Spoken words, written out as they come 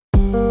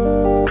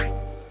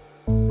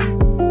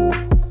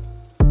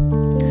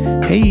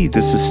Hey,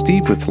 this is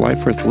Steve with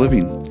Life Worth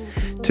Living.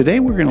 Today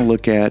we're going to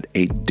look at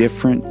a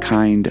different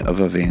kind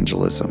of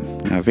evangelism.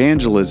 Now,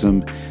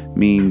 evangelism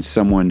means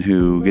someone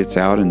who gets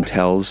out and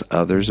tells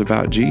others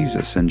about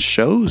Jesus and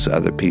shows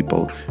other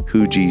people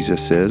who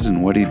Jesus is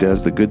and what he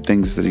does, the good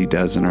things that he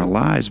does in our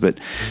lives. But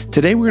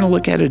today we're going to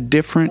look at a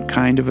different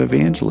kind of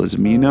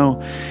evangelism. You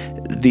know,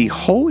 the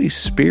Holy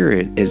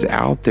Spirit is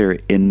out there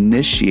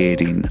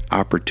initiating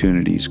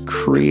opportunities,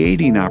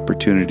 creating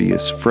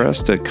opportunities for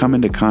us to come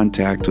into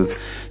contact with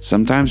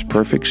sometimes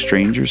perfect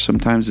strangers,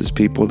 sometimes it's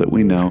people that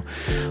we know,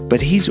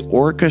 but he's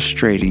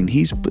orchestrating,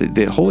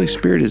 the Holy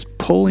Spirit is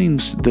pulling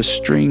the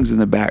strings in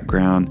the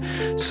background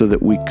so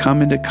that we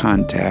come into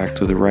contact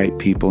with the right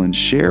people and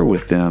share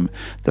with them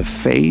the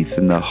faith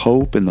and the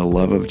hope and the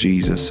love of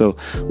Jesus. So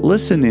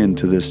listen in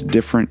to this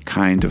different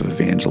kind of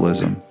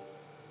evangelism.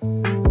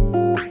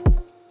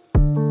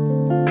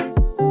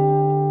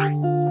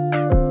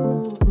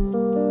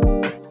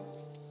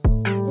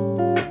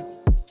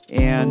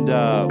 And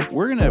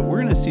we're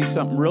gonna see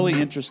something really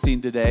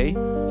interesting today.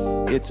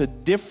 It's a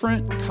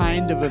different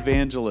kind of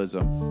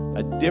evangelism,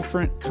 And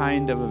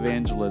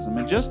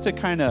just to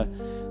kind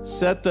of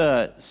set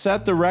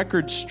the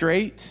record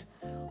straight,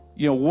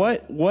 you know,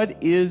 what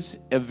is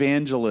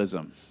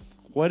evangelism?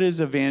 What is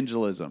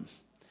evangelism?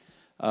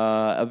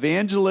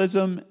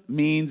 Evangelism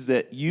means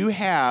that you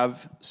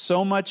have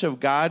so much of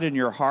God in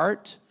your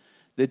heart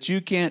that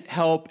you can't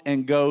help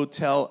and go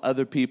tell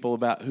other people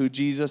about who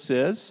Jesus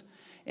is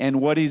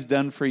and what he's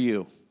done for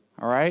you,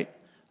 all right?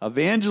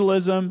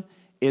 Evangelism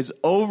is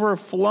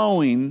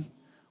overflowing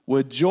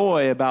with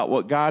joy about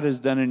what God has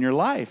done in your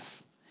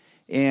life.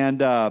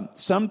 And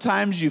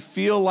sometimes you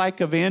feel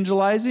like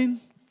evangelizing.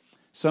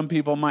 Some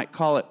people might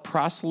call it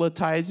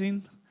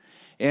proselytizing.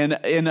 And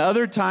in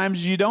other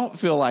times you don't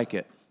feel like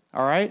it,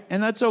 all right?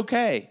 And that's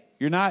okay.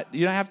 You don't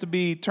have to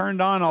be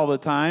turned on all the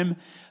time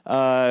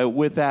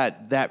with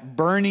that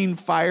burning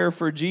fire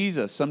for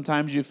Jesus.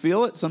 Sometimes you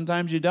feel it,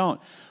 sometimes you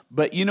don't.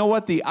 But you know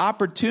what? The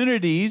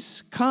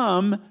opportunities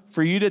come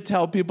for you to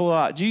tell people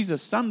about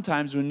Jesus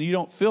sometimes when you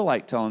don't feel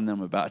like telling them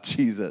about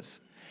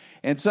Jesus.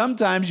 And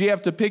sometimes you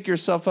have to pick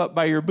yourself up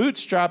by your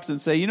bootstraps and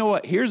say, you know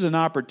what? Here's an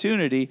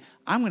opportunity.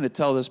 I'm going to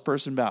tell this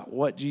person about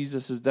what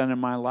Jesus has done in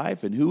my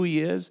life and who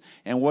he is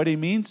and what he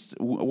means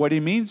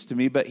to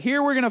me. But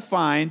here we're going to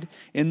find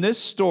in this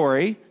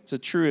story, it's a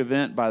true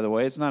event, by the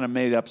way. It's not a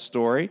made-up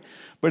story.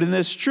 But in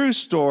this true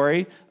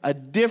story, a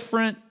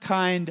different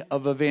kind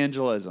of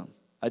evangelism.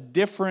 A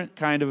different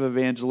kind of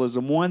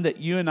evangelism, one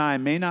that you and I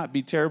may not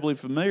be terribly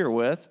familiar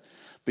with,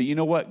 but you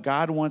know what?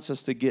 God wants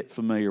us to get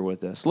familiar with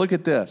this. Look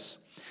at this.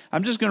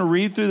 I'm just going to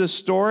read through the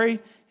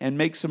story and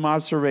make some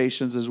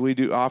observations as we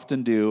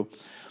often do.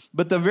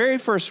 But the very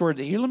first word,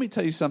 here, let me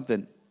tell you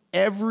something.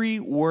 Every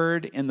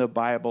word in the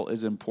Bible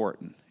is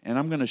important, and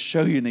I'm going to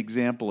show you an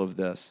example of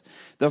this.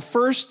 The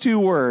first two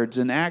words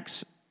in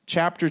Acts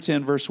chapter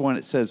 10, verse 1,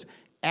 it says,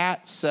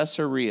 at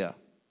Caesarea.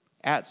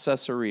 At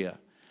Caesarea.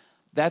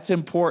 That's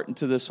important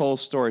to this whole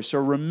story. So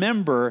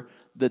remember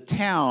the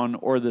town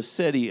or the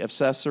city of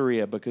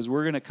Caesarea, because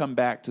we're going to come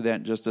back to that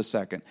in just a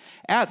second.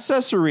 At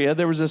Caesarea,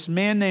 there was this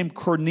man named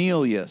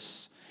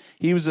Cornelius.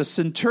 He was a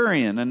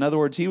centurion. In other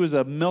words, he was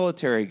a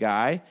military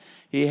guy.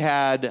 He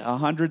had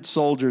 100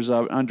 soldiers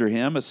under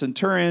him, a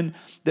centurion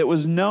that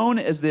was known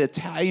as the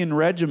Italian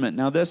regiment.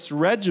 Now, this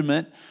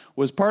regiment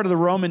was part of the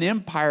Roman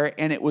Empire,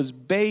 and it was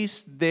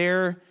based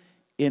there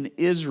in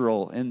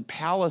Israel, in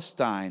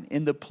Palestine,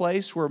 in the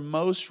place where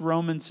most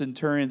Roman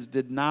centurions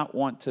did not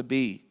want to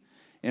be.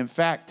 In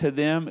fact, to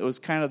them, it was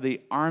kind of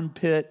the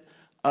armpit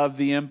of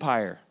the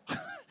empire.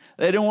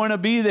 They didn't want to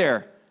be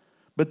there.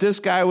 But this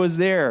guy was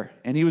there,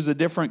 and he was a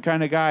different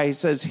kind of guy. He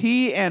says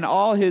he and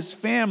all his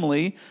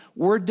family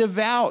were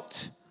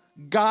devout,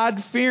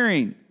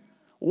 God-fearing.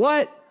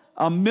 What?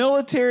 A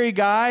military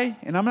guy,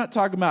 and I'm not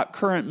talking about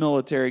current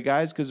military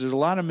guys, because there's a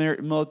lot of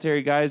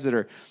military guys that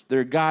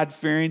are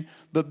God-fearing.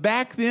 But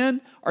back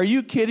then, are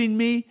you kidding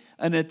me?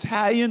 An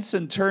Italian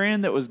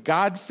centurion that was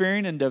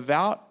God-fearing and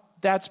devout?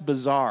 That's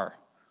bizarre.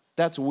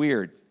 That's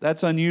weird.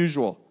 That's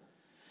unusual.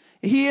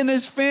 He and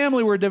his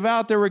family were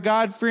devout. They were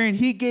God-fearing.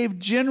 He gave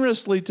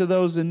generously to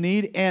those in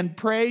need and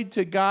prayed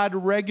to God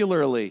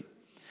regularly.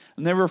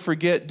 I'll never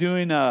forget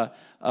doing a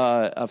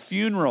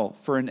funeral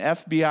for an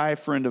FBI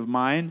friend of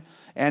mine.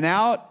 And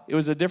it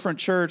was a different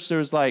church. There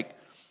was like,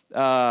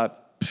 I'd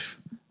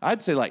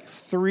say like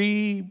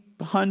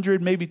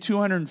 300, maybe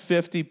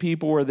 250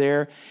 people were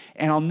there.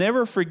 And I'll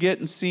never forget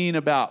and seeing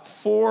about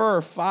 4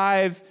 or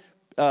 5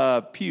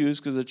 pews,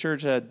 because the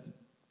church had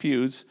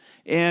pews,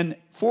 and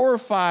 4 or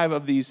 5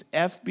 of these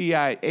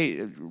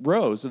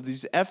rows of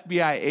these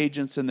FBI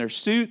agents in their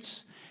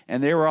suits,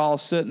 and they were all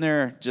sitting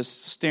there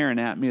just staring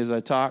at me as I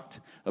talked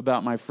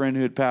about my friend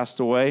who had passed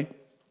away.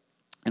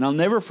 And I'll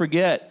never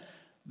forget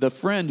the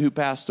friend who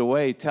passed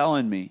away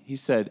telling me, he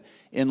said,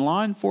 in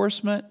law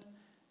enforcement,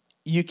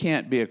 you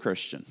can't be a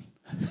Christian.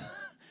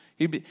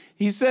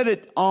 He said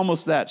it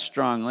almost that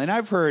strongly. And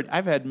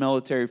I've had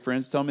military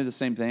friends tell me the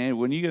same thing. Hey,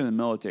 when you get in the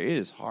military, it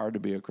is hard to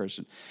be a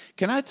Christian.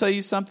 Can I tell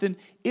you something?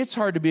 It's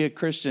hard to be a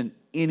Christian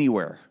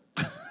anywhere.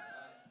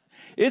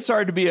 It's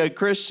hard to be a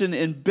Christian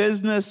in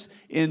business,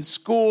 in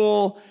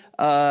school,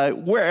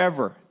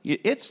 wherever.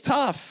 It's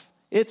tough.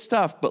 It's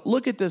tough. But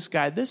look at this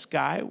guy. This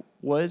guy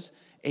was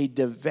a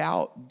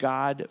devout,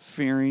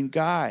 God-fearing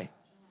guy.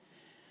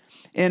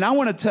 And I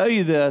want to tell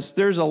you this.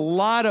 There's a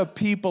lot of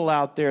people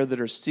out there that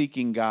are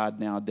seeking God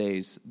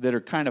nowadays that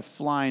are kind of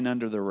flying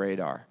under the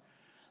radar.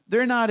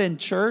 They're not in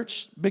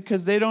church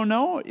because they don't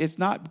know. It's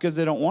not because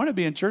they don't want to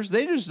be in church.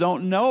 They just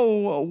don't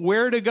know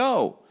where to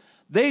go.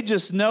 They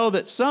just know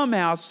that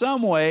somehow,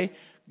 some way,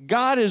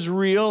 God is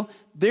real.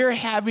 They're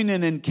having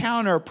an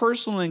encounter, a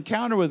personal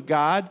encounter with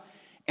God,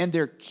 and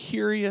they're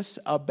curious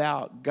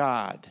about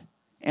God.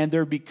 And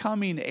they're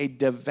becoming a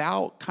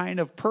devout kind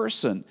of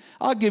person.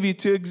 I'll give you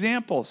 2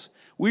 examples.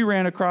 Me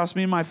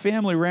and my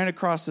family ran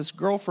across this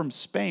girl from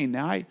Spain.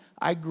 Now,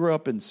 I grew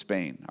up in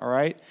Spain, all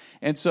right?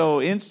 And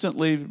so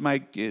instantly,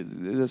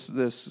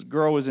 this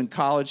girl was in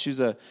college. She was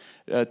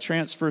a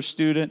transfer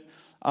student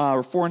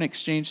or foreign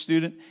exchange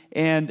student.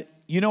 And,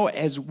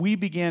 as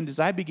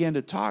I began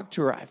to talk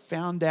to her, I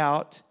found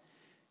out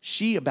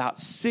she, about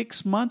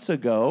 6 months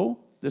ago,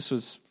 this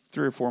was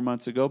 3 or 4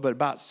 months ago, but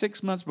about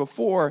 6 months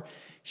before,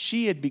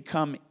 she had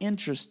become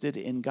interested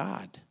in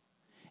God.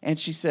 And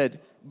she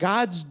said,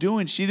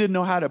 she didn't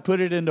know how to put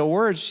it into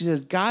words. She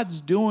says, God's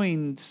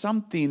doing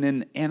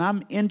something, and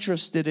I'm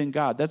interested in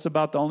God. That's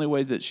about the only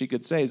way that she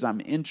could say is,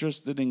 I'm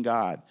interested in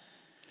God.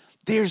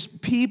 There's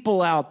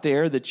people out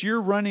there that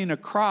you're running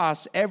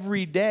across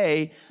every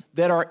day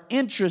that are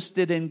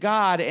interested in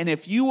God, and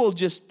if you will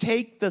just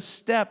take the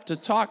step to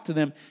talk to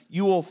them,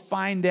 you will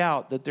find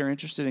out that they're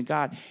interested in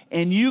God,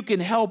 and you can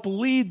help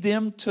lead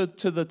them to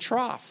the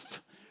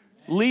trough.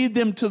 Lead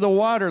them to the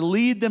water.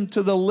 Lead them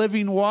to the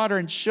living water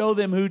and show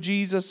them who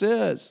Jesus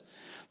is.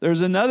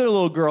 There's another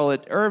little girl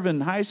at Irvin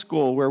High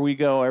School where we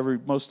go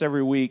most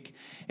every week.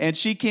 And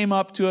she came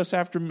up to us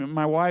after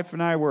my wife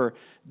and I were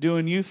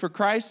doing Youth for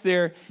Christ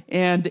there.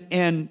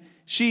 And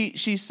she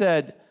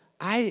said,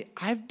 I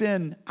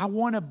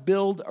want to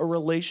build a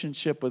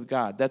relationship with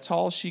God. That's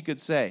all she could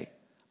say.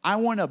 I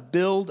want to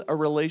build a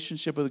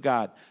relationship with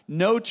God.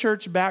 No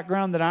church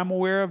background that I'm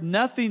aware of.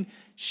 Nothing.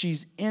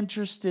 She's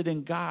interested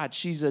in God.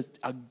 She's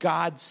a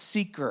God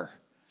seeker.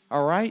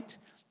 All right?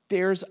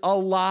 There's a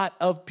lot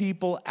of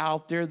people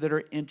out there that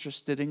are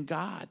interested in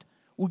God.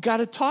 We got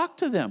to talk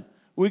to them.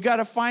 We got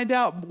to find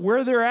out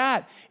where they're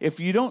at.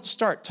 If you don't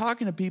start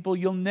talking to people,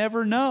 you'll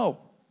never know.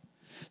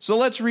 So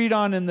let's read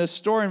on in this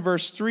story in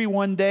verse 3.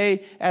 One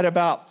day at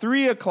about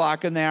 3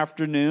 o'clock in the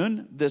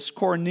afternoon, this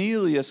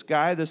Cornelius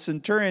guy, the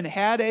centurion,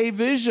 had a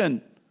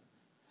vision.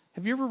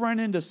 Have you ever run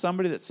into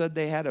somebody that said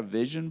they had a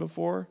vision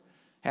before?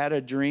 Had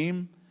a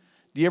dream?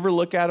 Do you ever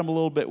look at them a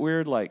little bit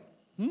weird like,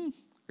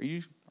 are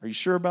you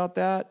sure about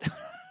that?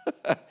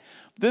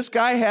 This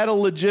guy had a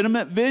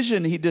legitimate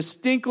vision. He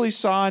distinctly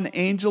saw an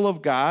angel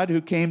of God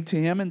who came to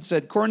him and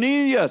said,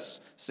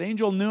 Cornelius. This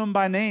angel knew him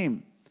by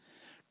name.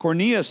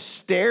 Cornelius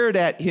stared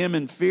at him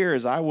in fear,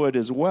 as I would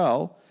as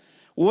well.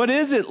 What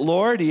is it,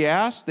 Lord? He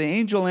asked. The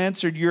angel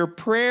answered, your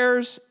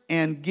prayers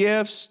and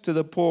gifts to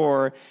the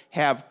poor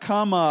have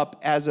come up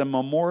as a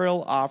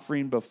memorial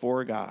offering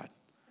before God.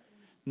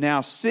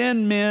 Now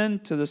send men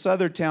to this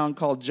other town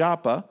called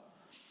Joppa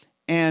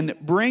and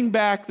bring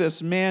back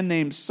this man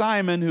named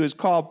Simon who is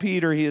called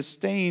Peter. He is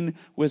staying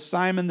with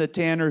Simon the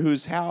tanner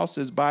whose house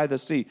is by the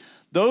sea.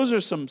 Those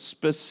are some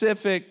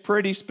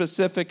pretty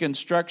specific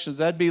instructions.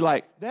 That'd be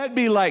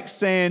like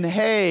saying,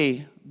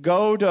 hey,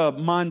 go to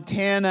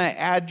Montana,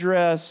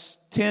 address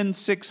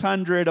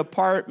 10600,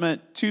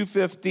 apartment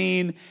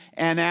 215,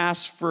 and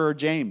ask for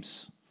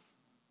James.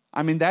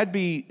 I mean,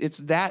 it's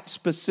that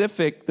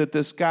specific that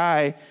this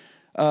guy,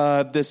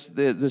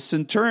 the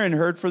centurion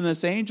heard from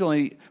this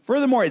angel.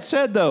 Furthermore, it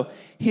said, though,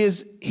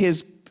 his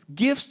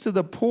gifts to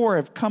the poor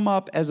have come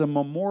up as a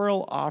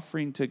memorial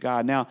offering to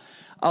God. Now,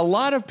 a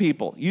lot of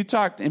people,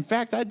 in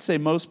fact, I'd say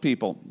most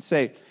people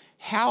say,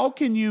 how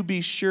can you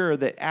be sure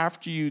that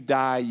after you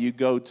die, you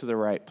go to the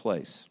right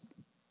place?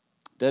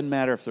 Doesn't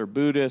matter if they're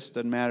Buddhist,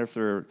 doesn't matter if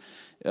they're,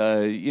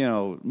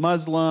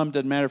 Muslim,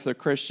 doesn't matter if they're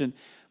Christian.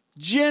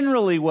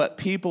 Generally, what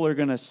people are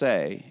going to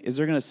say is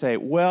they're going to say,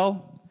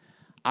 well,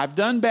 I've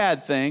done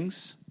bad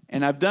things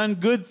and I've done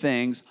good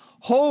things.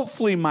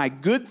 Hopefully my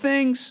good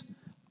things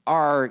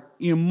are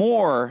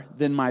more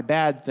than my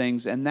bad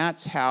things, and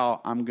that's how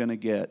I'm going to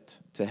get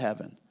to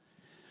heaven.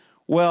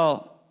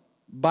 Well,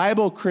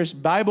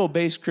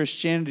 Bible-based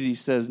Christianity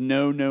says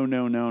no.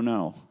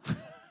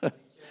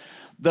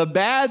 The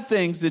bad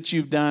things that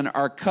you've done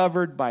are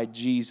covered by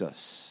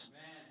Jesus.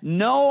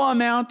 No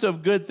amount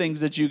of good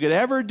things that you could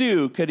ever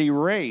do could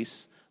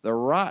erase the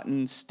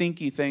rotten,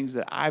 stinky things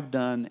that I've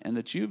done and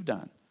that you've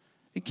done.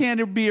 It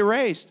can't be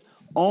erased.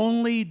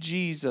 Only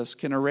Jesus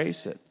can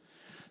erase it.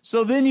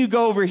 So then you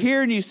go over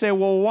here and you say,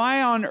 well,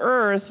 why on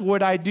earth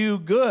would I do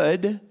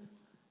good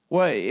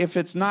if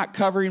it's not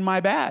covering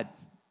my bad?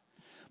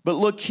 But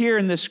look here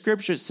in the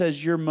scripture, it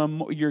says your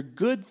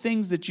good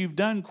things that you've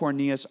done,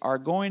 Cornelius, are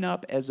going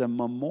up as a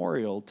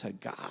memorial to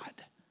God.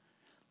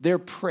 They're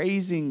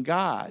praising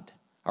God,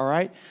 all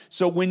right?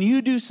 So when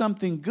you do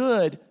something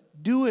good,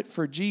 do it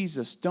for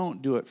Jesus.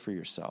 Don't do it for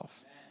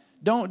yourself.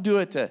 Don't do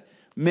it to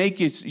make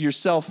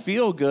yourself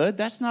feel good.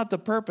 That's not the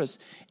purpose.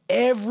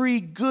 Every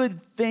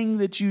good thing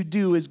that you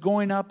do is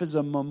going up as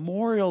a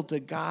memorial to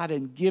God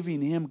and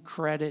giving him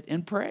credit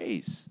and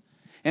praise.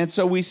 And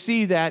so we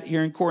see that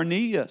here in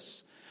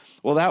Cornelius.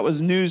 Well, that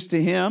was news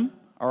to him,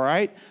 all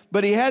right?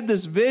 But he had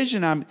this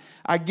vision.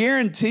 I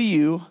guarantee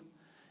you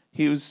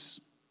he was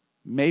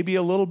maybe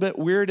a little bit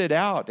weirded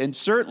out. And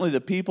certainly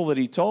the people that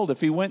he told,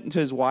 if he went into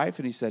his wife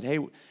and he said, hey,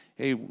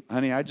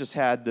 honey, I just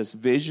had this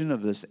vision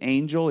of this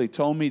angel. He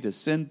told me to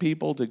send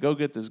people to go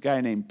get this guy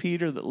named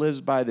Peter that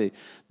lives by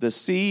the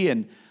sea.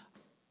 And,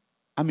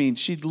 I mean,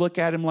 she'd look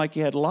at him like he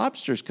had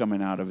lobsters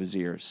coming out of his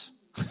ears.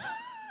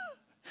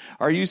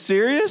 Are you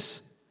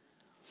serious?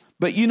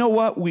 But you know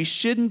what? We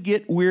shouldn't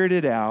get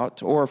weirded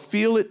out or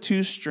feel it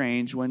too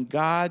strange when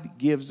God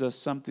gives us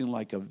something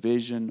like a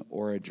vision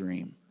or a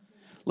dream.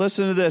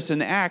 Listen to this.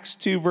 In Acts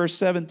 2, verse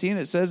 17,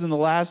 it says, in the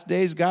last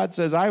days, God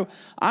says, I'm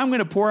going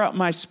to pour out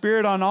my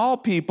spirit on all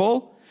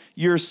people.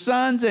 Your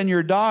sons and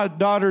your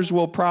daughters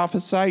will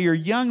prophesy. Your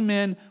young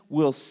men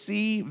will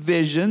see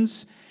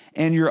visions,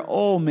 and your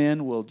old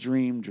men will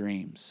dream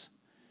dreams.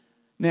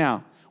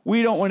 Now,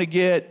 we don't want to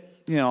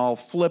get,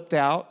 flipped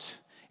out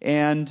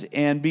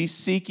and be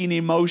seeking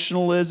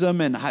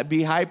emotionalism and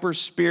be hyper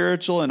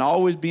spiritual and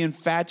always be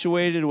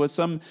infatuated with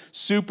some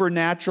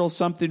supernatural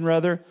something or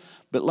other.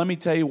 But let me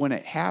tell you, when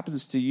it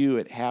happens to you,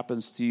 it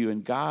happens to you.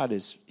 And God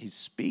He's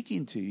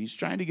speaking to you. He's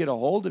trying to get a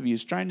hold of you.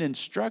 He's trying to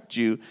instruct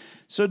you.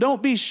 So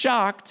don't be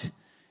shocked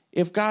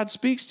if God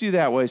speaks to you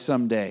that way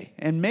someday.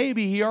 And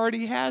maybe he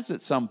already has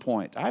at some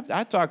point.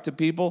 I talk to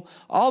people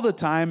all the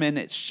time, and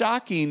it's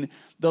shocking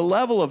the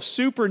level of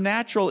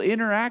supernatural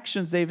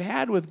interactions they've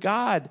had with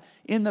God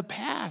in the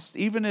past,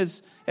 even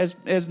as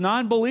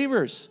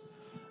non-believers.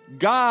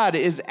 God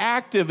is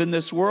active in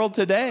this world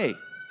today.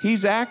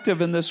 He's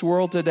active in this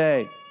world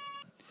today.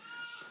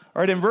 All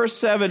right, in verse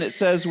 7, it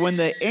says, when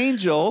the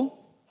angel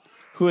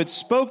who had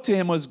spoke to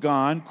him was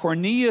gone,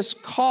 Cornelius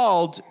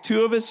called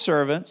 2 of his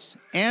servants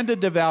and a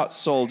devout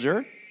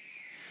soldier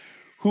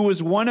who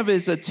was one of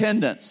his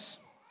attendants.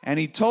 And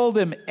he told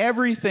them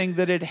everything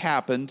that had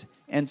happened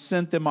and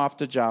sent them off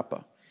to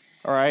Joppa.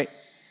 All right.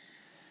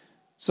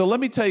 So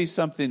let me tell you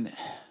something.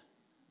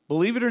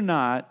 Believe it or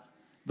not,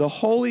 the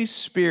Holy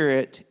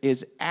Spirit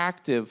is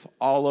active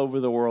all over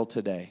the world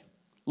today.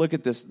 Look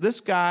at this.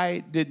 This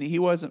guy he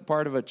wasn't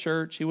part of a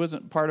church. He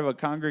wasn't part of a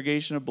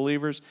congregation of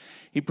believers.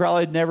 He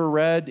probably had never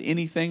read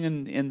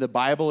anything in the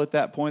Bible at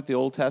that point, the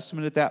Old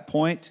Testament at that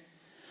point.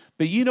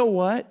 But you know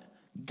what?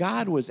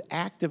 God was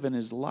active in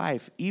his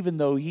life, even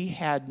though he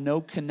had no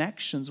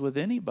connections with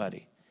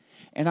anybody.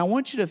 And I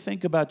want you to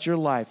think about your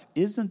life.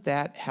 Isn't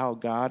that how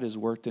God has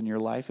worked in your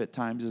life at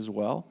times as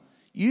well?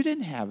 You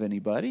didn't have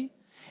anybody.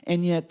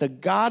 And yet the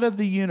God of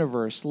the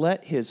universe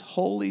let his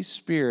Holy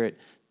Spirit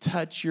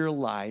touch your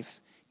life,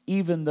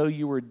 even though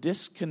you were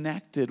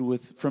disconnected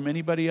from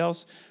anybody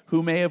else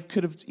who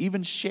could have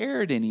even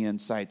shared any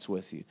insights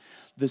with you.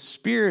 The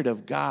Spirit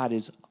of God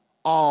is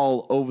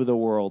all over the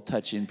world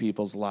touching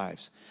people's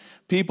lives.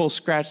 People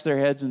scratch their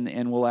heads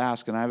and will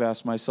ask, and I've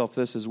asked myself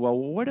this as well,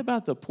 what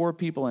about the poor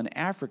people in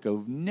Africa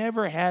who've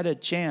never had a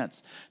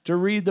chance to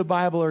read the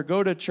Bible or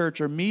go to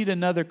church or meet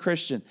another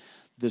Christian?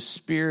 The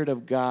Spirit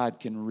of God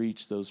can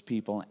reach those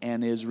people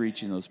and is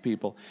reaching those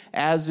people,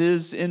 as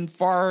is in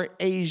far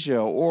Asia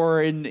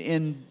or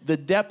in the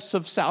depths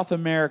of South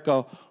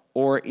America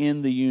or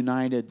in the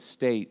United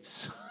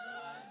States.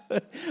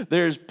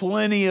 There's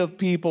plenty of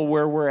people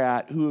where we're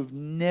at who have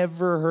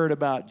never heard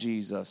about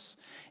Jesus,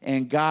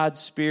 and God's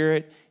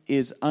Spirit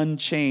is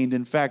unchained.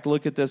 In fact,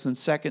 look at this in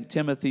 2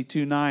 Timothy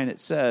 2:9. It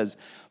says,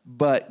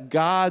 but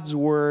God's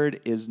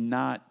word is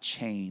not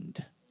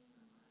chained.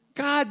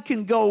 God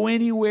can go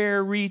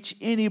anywhere, reach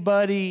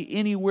anybody,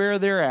 anywhere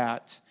they're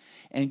at.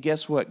 And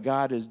guess what?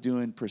 God is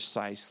doing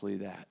precisely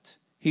that.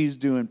 He's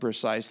doing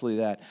precisely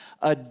that.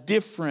 A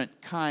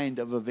different kind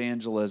of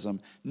evangelism,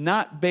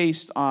 not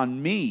based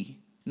on me,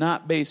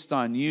 not based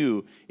on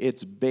you.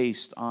 It's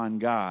based on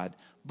God.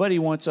 But he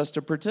wants us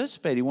to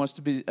participate. He wants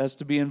us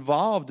to be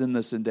involved in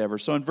this endeavor.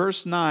 So in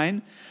verse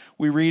 9,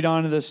 we read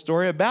on to this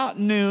story. About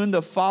noon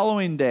the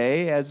following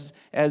day, as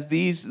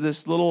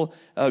this little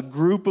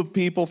group of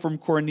people from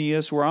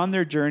Cornelius were on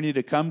their journey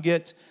to come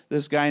get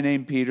this guy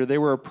named Peter, they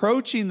were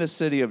approaching the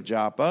city of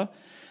Joppa.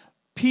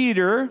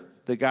 Peter,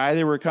 the guy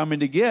they were coming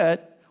to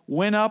get,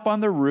 went up on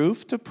the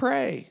roof to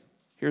pray.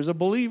 Here's a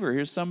believer.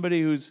 Here's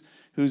somebody who's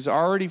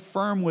already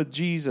firm with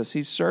Jesus.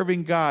 He's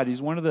serving God.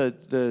 He's one of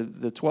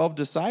the 12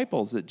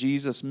 disciples that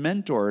Jesus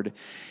mentored.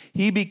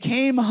 He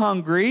became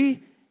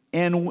hungry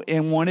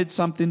and wanted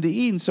something to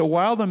eat. And so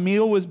while the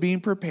meal was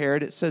being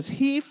prepared, it says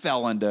he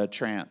fell into a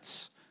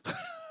trance.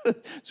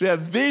 So we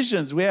have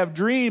visions, we have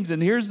dreams,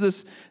 and here's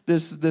this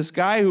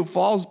guy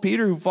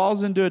Peter, who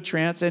falls into a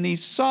trance, and he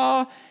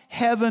saw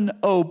heaven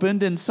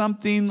opened and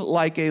something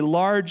like a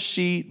large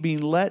sheet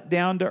being let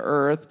down to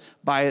earth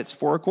by its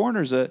four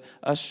corners, a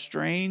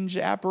strange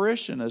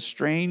apparition, a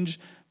strange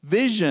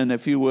vision,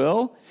 if you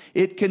will.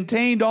 It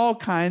contained all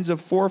kinds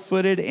of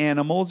four-footed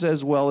animals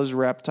as well as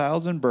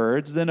reptiles and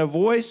birds. Then a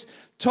voice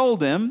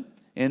told him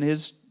in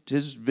his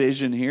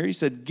vision here, he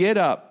said, "Get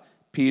up,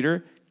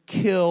 Peter,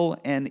 kill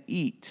and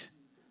eat."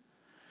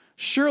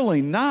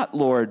 "Surely not,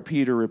 Lord,"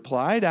 Peter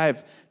replied.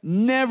 "I've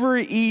never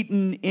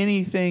eaten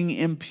anything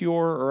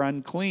impure or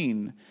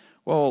unclean."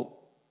 Well,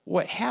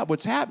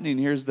 what's happening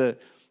here is the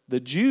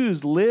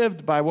Jews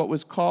lived by what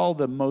was called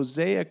the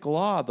Mosaic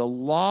law, the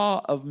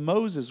law of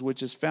Moses,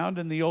 which is found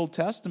in the Old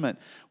Testament,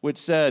 which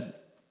said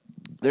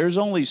there's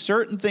only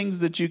certain things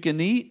that you can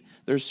eat,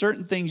 there's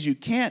certain things you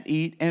can't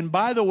eat, and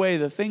by the way,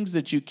 the things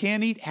that you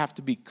can eat have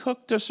to be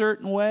cooked a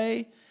certain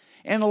way.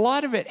 And a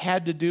lot of it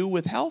had to do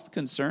with health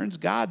concerns.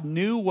 God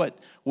knew what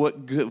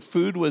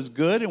food was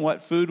good and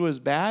what food was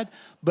bad,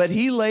 but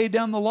he laid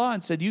down the law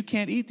and said, you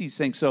can't eat these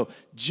things. So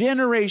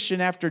generation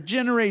after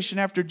generation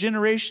after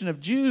generation of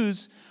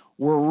Jews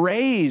were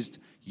raised,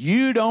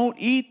 you don't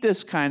eat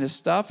this kind of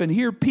stuff. And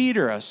here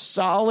Peter, a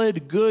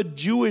solid, good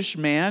Jewish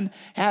man,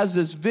 has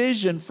this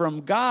vision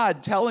from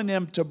God telling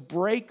him to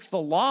break the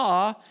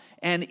law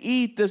and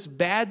eat this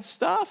bad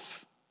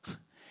stuff.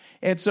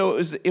 And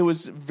so it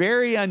was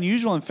very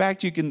unusual. In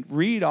fact, you can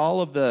read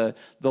all of the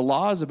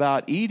laws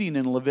about eating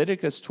in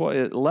Leviticus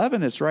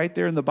 11. It's right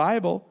there in the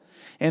Bible.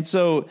 And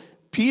so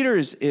Peter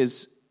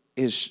is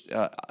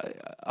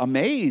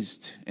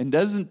amazed and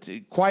doesn't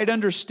quite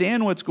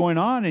understand what's going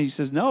on. And he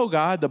says, "No,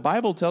 God, the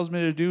Bible tells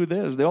me to do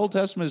this. The Old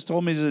Testament has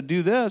told me to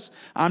do this.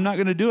 I'm not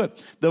going to do it."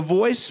 The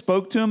voice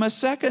spoke to him a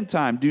second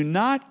time. "Do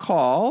not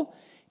call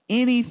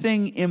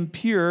anything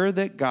impure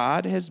that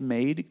God has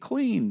made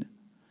clean."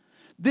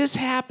 This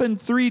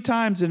happened 3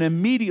 times, and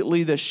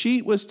immediately the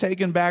sheet was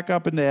taken back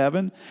up into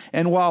heaven.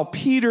 And while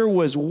Peter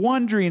was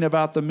wondering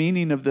about the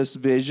meaning of this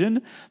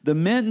vision, the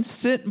men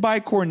sitting by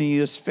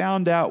Cornelius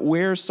found out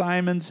where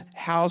Simon's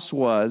house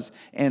was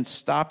and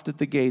stopped at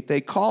the gate.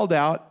 They called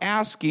out,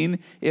 asking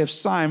if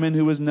Simon,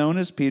 who was known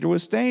as Peter,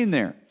 was staying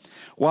there.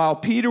 While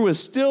Peter was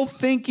still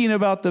thinking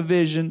about the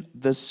vision,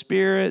 the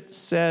Spirit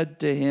said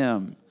to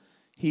him,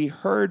 he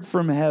heard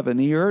from heaven,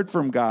 he heard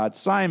from God,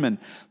 "Simon,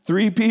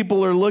 3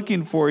 people are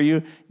looking for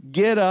you.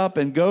 Get up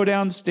and go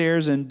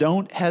downstairs and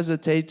don't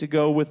hesitate to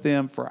go with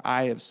them, for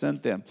I have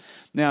sent them."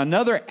 Now,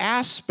 another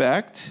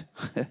aspect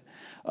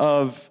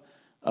of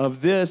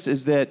this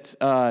is that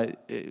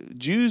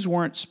Jews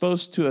weren't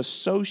supposed to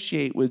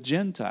associate with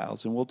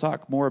Gentiles, and we'll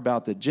talk more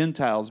about the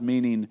Gentiles,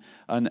 meaning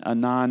a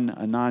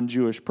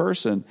non-Jewish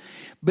person.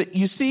 But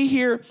you see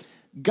here,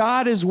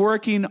 God is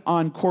working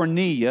on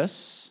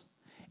Cornelius,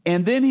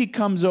 and then he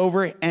comes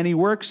over and he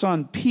works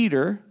on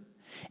Peter,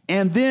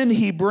 and then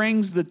he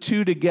brings the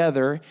two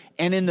together,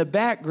 and in the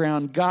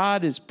background,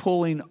 God is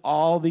pulling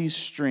all these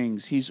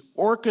strings. He's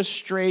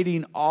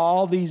orchestrating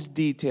all these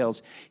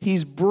details.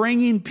 He's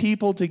bringing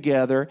people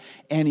together,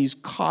 and he's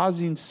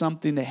causing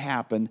something to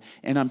happen.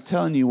 And I'm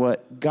telling you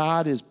what,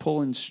 God is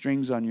pulling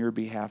strings on your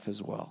behalf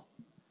as well.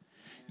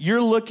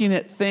 You're looking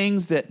at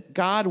things that,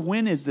 God,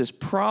 when is this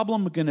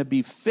problem going to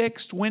be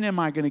fixed? When am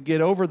I going to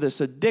get over this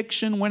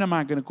addiction? When am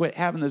I going to quit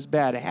having this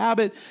bad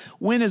habit?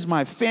 When is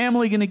my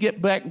family going to get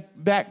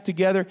back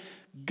together?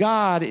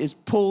 God is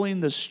pulling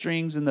the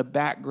strings in the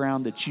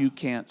background that you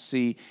can't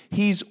see.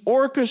 He's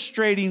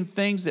orchestrating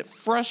things that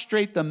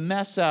frustrate the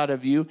mess out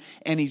of you,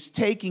 and he's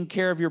taking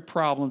care of your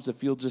problems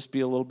if you'll just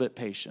be a little bit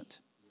patient.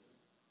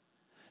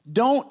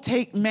 Don't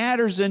take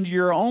matters into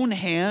your own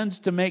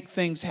hands to make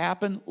things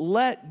happen.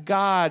 Let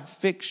God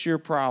fix your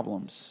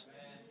problems.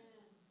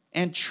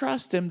 And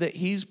trust him that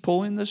he's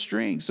pulling the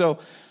strings. So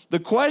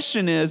the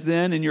question is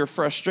then, in your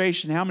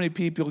frustration, how many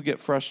people get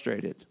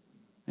frustrated?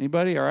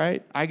 Anybody? All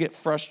right? I get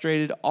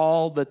frustrated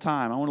all the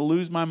time. I want to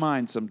lose my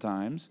mind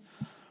sometimes.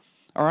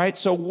 All right?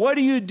 So what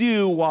do you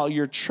do while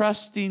you're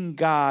trusting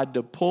God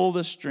to pull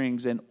the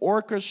strings and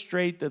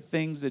orchestrate the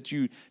things that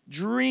you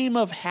dream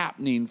of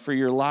happening for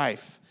your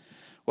life?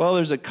 Well,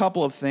 there's a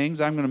couple of things.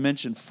 I'm going to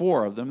mention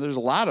 4 of them. There's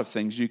a lot of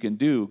things you can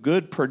do.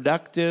 Good,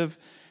 productive,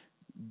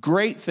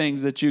 great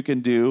things that you can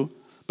do.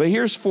 But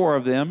here's 4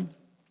 of them.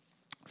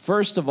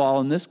 First of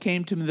all, and this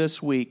came to me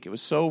this week. It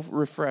was so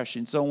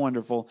refreshing, so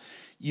wonderful.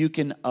 You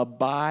can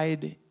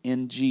abide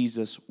in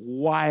Jesus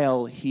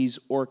while he's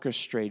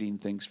orchestrating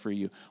things for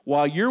you.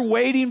 While you're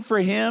waiting for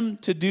him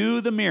to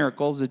do the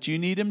miracles that you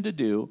need him to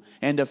do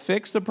and to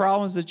fix the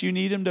problems that you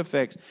need him to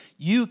fix,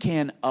 you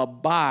can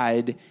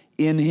abide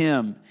in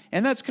him.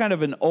 And that's kind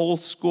of an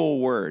old school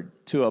word,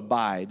 to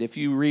abide. If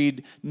you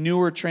read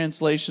newer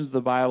translations of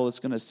the Bible, it's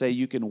going to say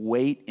you can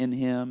wait in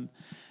him,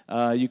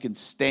 you can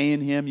stay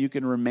in him, you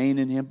can remain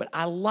in him. But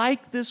I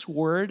like this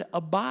word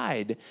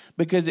abide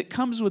because it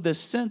comes with a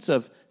sense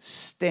of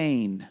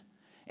staying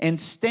and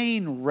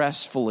staying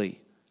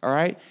restfully. All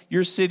right?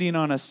 You're sitting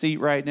on a seat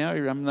right now.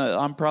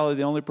 I'm probably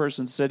the only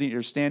person sitting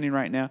or standing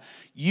right now.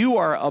 You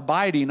are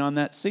abiding on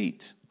that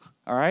seat.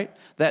 All right?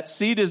 That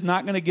seat is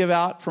not going to give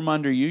out from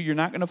under you. You're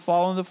not going to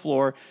fall on the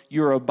floor.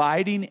 You're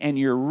abiding and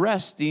you're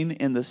resting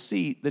in the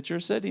seat that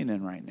you're sitting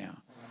in right now.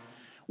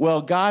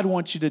 Well, God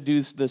wants you to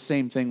do the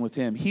same thing with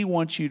him. He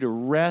wants you to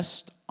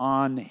rest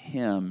on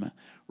him.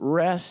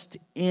 rest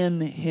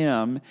in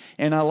him.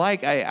 And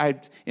I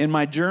in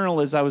my journal,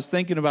 as I was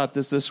thinking about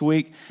this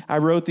week, I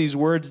wrote these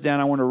words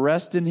down. I want to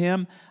rest in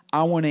him.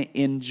 I want to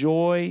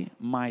enjoy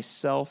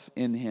myself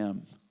in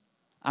him.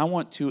 I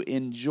want to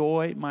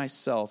enjoy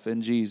myself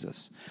in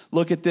Jesus.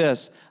 Look at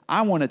this.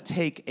 I want to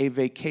take a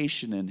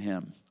vacation in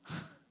him.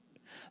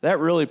 That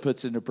really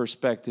puts into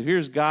perspective.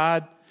 Here's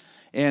God,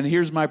 and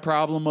here's my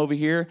problem over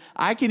here.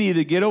 I can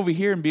either get over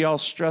here and be all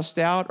stressed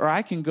out, or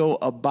I can go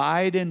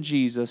abide in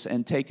Jesus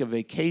and take a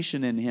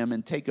vacation in him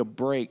and take a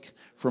break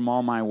from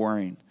all my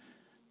worrying.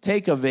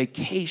 Take a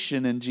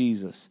vacation in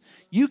Jesus.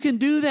 You can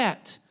do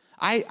that.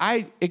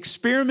 I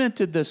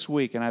experimented this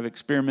week, and I've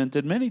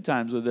experimented many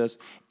times with this,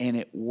 and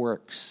it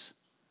works.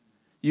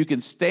 You can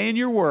stay in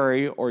your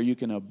worry, or you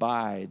can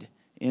abide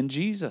in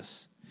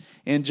Jesus.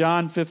 In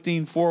John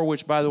 15:4,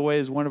 which, by the way,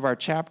 is one of our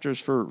chapters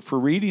for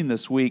reading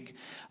this week,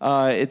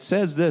 it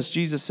says this.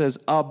 Jesus says,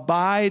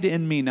 abide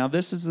in me. Now,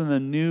 this is in the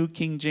New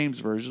King James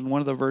Version, one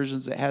of the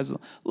versions that has a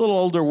little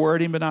older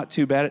wording, but not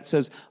too bad. It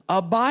says,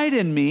 abide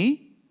in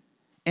me,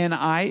 and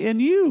I in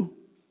you.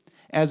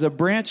 As a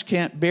branch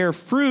can't bear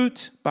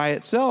fruit by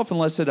itself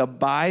unless it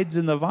abides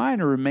in the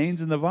vine or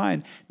remains in the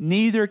vine,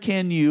 neither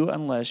can you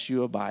unless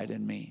you abide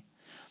in me.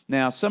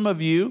 Now, some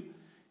of you,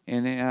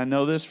 and I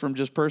know this from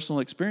just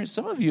personal experience,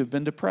 some of you have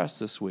been depressed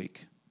this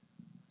week.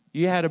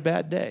 You had a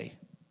bad day,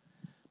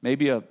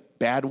 maybe a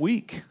bad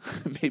week,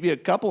 maybe a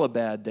couple of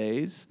bad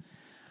days.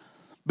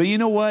 But you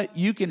know what?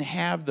 You can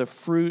have the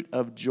fruit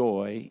of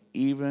joy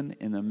even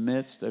in the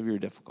midst of your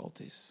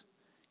difficulties.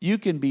 You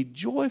can be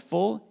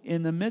joyful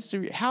in the midst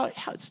of your...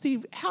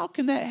 Steve, how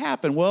can that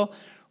happen? Well,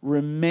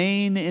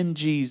 remain in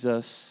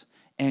Jesus,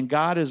 and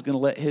God is going to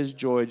let his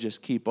joy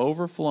just keep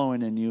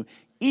overflowing in you,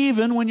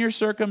 even when your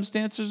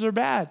circumstances are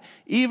bad.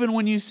 Even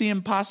when you see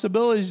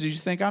impossibilities, you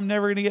think, I'm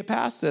never going to get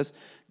past this.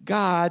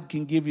 God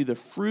can give you the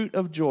fruit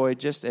of joy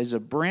just as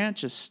a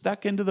branch is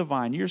stuck into the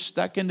vine. You're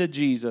stuck into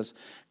Jesus.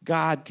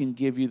 God can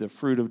give you the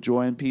fruit of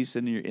joy and peace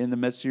in the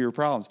midst of your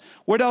problems.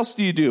 What else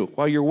do you do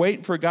while you're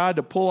waiting for God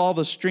to pull all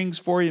the strings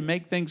for you,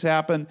 make things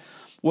happen?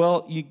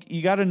 Well,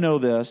 you got to know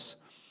this.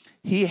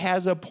 He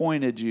has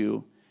appointed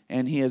you,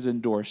 and he has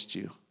endorsed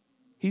you.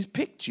 He's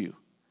picked you,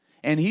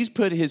 and he's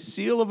put his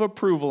seal of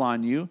approval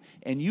on you,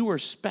 and you are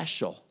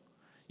special.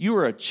 You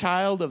are a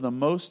child of the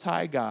Most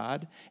High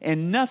God,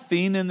 and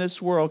nothing in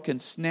this world can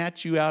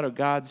snatch you out of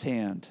God's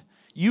hand.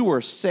 You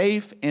are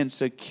safe and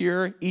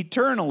secure,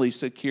 eternally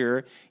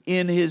secure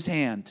in his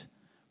hand.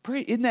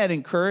 Isn't that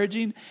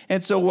encouraging?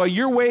 And so while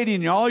you're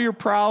waiting, all your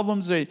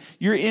problems,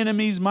 your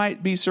enemies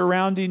might be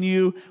surrounding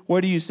you,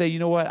 what do you say? You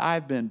know what?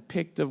 I've been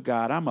picked of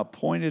God. I'm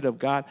appointed of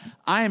God.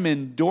 I am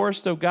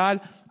endorsed of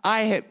God.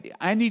 I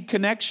need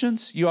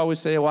connections. You always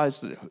say, well,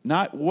 it's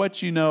not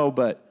what you know,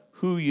 but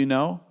who you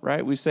know,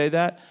 right? We say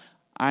that.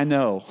 I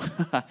know.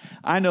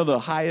 I know the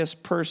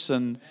highest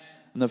person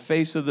on the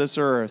face of this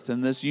earth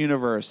and this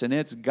universe, and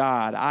it's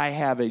God. I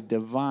have a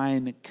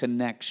divine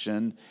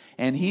connection,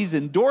 and he's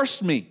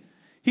endorsed me.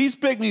 He's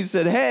picked me and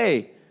said,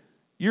 hey,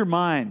 you're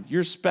mine.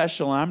 You're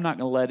special, and I'm not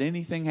going to let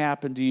anything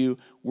happen to you.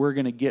 We're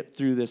going to get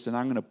through this, and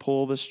I'm going to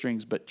pull the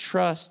strings. But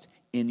trust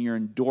in your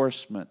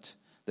endorsement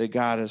that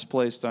God has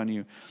placed on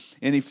you.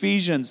 In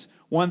Ephesians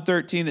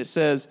 1:13, it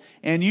says,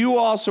 and you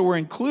also were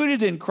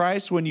included in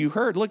Christ when you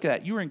heard. Look at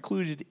that. You were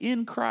included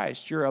in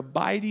Christ. You're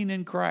abiding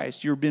in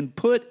Christ. You've been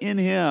put in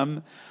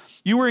him.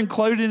 You were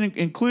included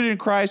in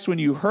Christ when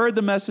you heard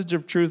the message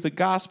of truth, the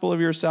gospel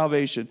of your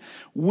salvation.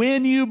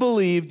 When you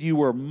believed, you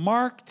were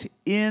marked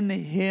in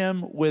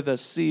him with a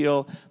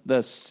seal,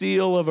 the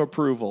seal of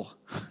approval.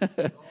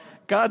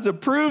 God's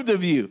approved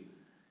of you.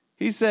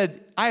 He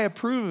said, I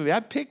approve of you. I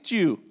picked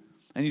you.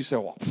 And you say,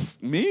 well,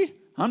 me?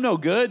 I'm no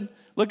good.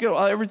 Look at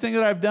everything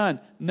that I've done.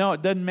 No,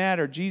 it doesn't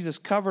matter. Jesus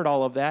covered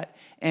all of that,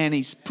 and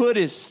he's put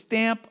his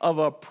stamp of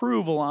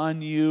approval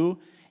on you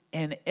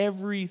and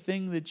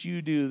everything that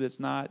you do that's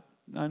not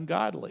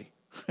ungodly.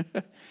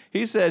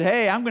 He said,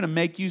 hey, I'm going to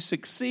make you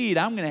succeed.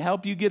 I'm going to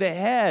help you get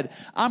ahead.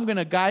 I'm going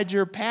to guide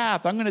your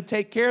path. I'm going to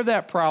take care of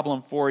that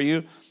problem for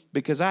you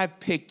because I've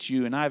picked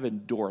you and I've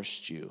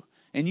endorsed you,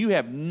 and you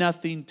have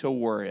nothing to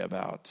worry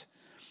about.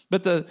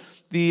 But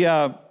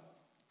the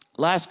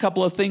last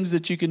couple of things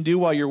that you can do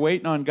while you're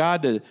waiting on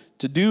God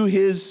to do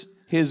his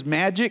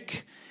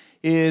magic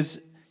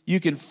is you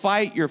can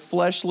fight your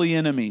fleshly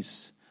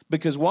enemies.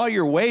 Because while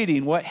you're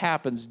waiting, what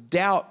happens?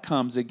 Doubt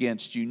comes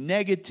against you.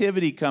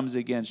 Negativity comes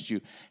against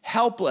you.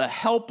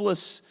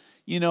 Helpless,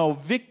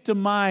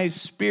 victimized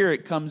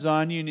spirit comes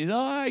on you. And you say,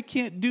 I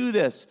can't do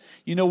this.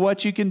 You know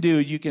what you can do?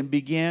 You can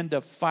begin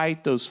to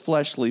fight those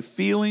fleshly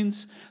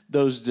feelings,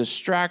 those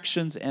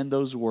distractions, and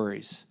those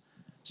worries.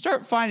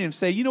 Start fighting them.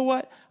 Say, you know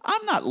what?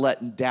 I'm not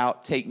letting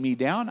doubt take me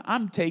down.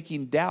 I'm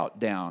taking doubt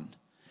down.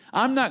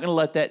 I'm not going to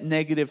let that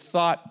negative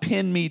thought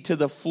pin me to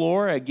the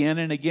floor again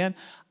and again.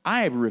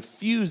 I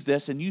refuse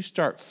this, and you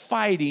start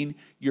fighting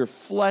your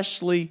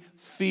fleshly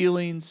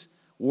feelings,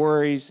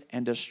 worries,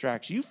 and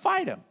distractions. You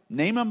fight them.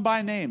 Name them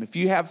by name. If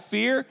you have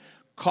fear,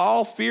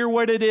 call fear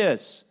what it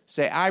is.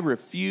 Say, I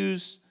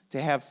refuse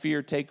to have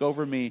fear take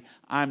over me,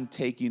 I'm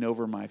taking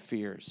over my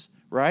fears,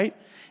 right?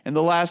 And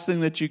the last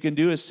thing that you can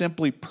do is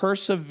simply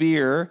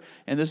persevere.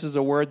 And this is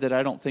a word that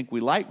I don't think we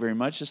like very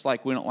much, just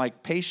like we don't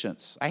like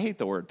patience. I hate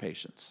the word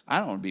patience. I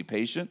don't want to be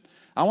patient.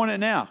 I want it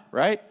now,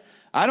 right?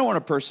 I don't want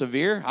to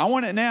persevere. I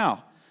want it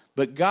now.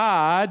 But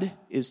God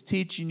is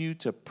teaching you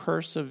to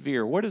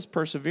persevere. What is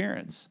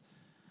perseverance?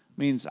 It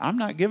means I'm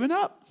not giving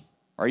up.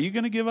 Are you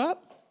going to give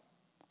up?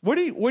 What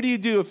do you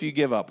do if you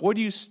give up? What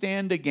do you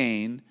stand to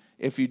gain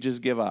if you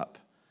just give up?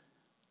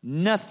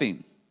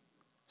 Nothing.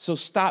 So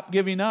stop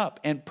giving up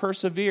and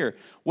persevere.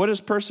 What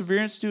does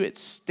perseverance do? It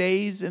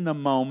stays in the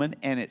moment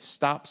and it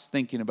stops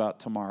thinking about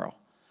tomorrow.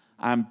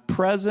 I'm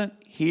present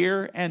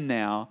here and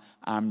now.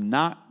 I'm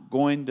not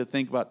going to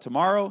think about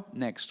tomorrow,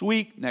 next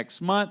week, next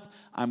month.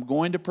 I'm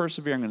going to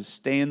persevere. I'm going to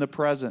stay in the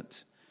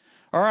present.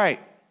 All right.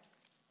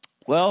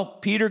 Well,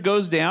 Peter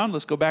goes down.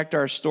 Let's go back to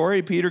our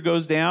story. Peter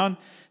goes down,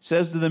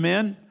 says to the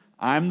men,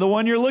 I'm the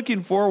one you're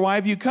looking for. Why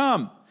have you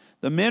come?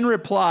 The men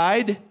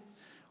replied,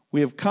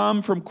 we have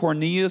come from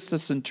Cornelius the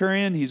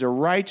centurion. He's a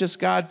righteous,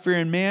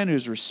 God-fearing man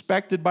who's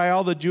respected by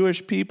all the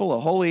Jewish people. A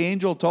holy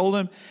angel told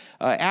him,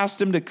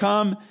 asked him to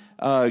come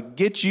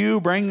get you,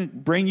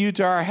 bring you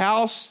to our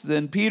house.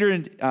 Then Peter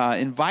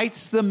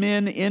invites the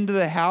men into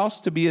the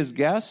house to be his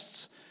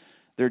guests.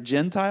 They're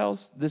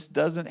Gentiles. This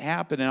doesn't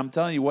happen. And I'm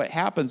telling you, what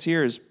happens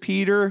here is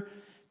Peter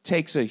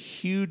takes a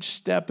huge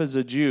step as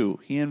a Jew.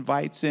 He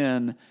invites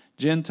in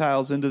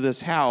Gentiles into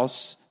this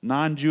house,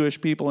 non-Jewish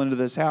people into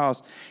this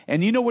house.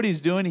 And you know what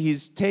he's doing?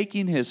 He's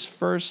taking his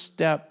first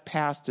step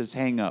past his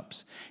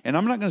hang-ups. And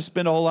I'm not going to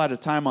spend a whole lot of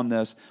time on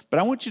this, but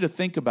I want you to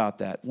think about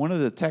that. One of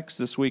the texts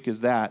this week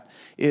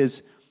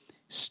is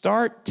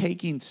start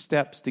taking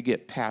steps to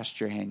get past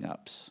your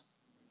hang-ups.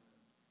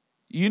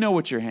 You know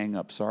what your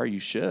hang-ups are. You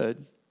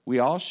should. We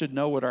all should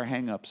know what our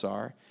hang-ups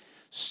are.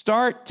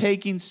 Start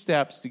taking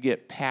steps to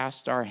get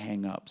past our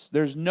hang-ups.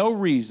 There's no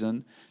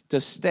reason to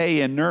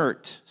stay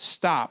inert,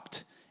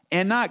 stopped,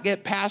 and not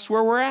get past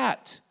where we're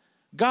at.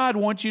 God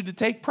wants you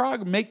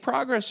to make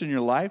progress in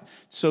your life,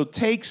 so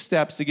take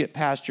steps to get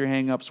past your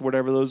hang-ups,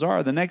 whatever those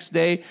are. The next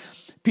day,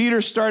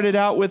 Peter started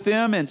out with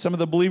them, and some of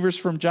the believers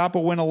from Joppa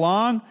went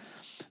along.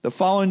 The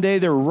following day,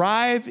 they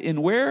arrived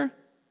in where?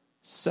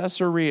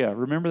 Caesarea.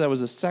 Remember, that was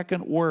the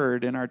second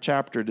word in our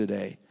chapter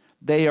today.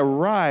 They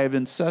arrived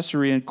in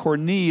Caesarea, and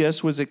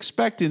Cornelius was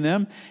expecting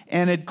them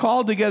and had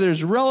called together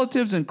his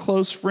relatives and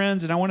close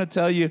friends. And I want to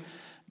tell you,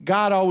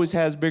 God always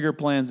has bigger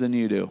plans than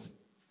you do.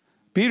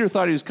 Peter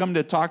thought he was coming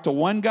to talk to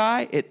one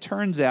guy. It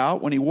turns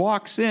out when he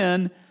walks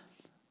in,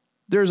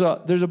 there's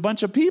a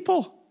bunch of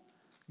people.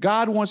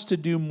 God wants to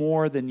do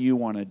more than you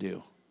want to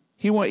do.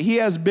 He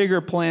has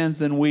bigger plans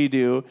than we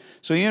do.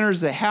 So he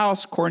enters the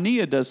house.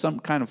 Cornelius does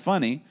something kind of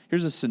funny.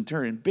 Here's a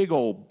centurion, big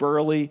old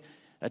burly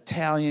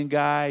Italian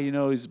guy,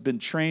 he's been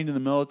trained in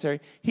the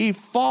military. He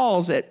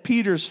falls at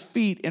Peter's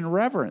feet in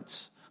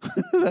reverence.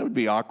 That would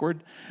be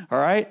awkward, all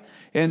right?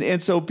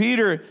 And so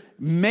Peter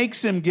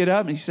makes him get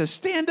up, and he says,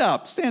 stand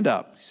up.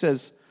 He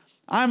says,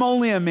 I'm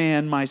only a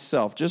man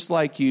myself, just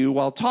like you.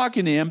 While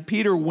talking to him,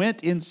 Peter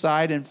went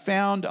inside and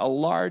found a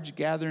large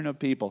gathering of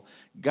people.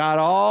 God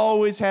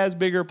always has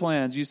bigger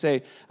plans. You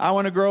say, I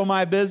want to grow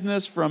my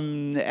business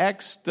from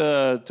X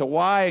to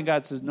Y, and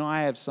God says, no,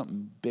 I have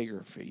something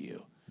bigger for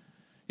you.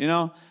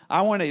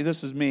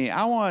 This is me.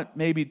 I want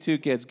maybe 2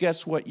 kids.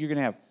 Guess what? You're going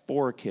to have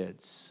 4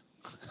 kids.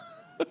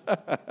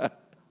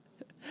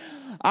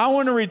 I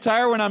want to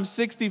retire when I'm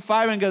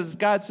 65, and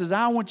God says,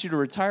 I want you to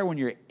retire when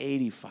you're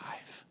 85.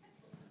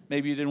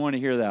 Maybe you didn't want to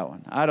hear that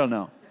one. I don't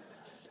know.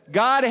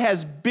 God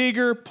has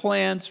bigger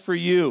plans for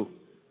you.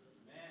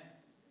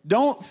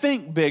 Don't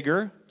think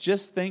bigger.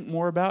 Just think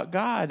more about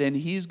God, and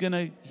He's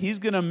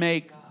gonna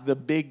make the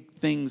big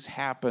things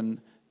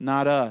happen,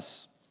 not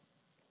us.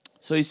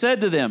 So he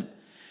said to them,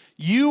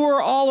 you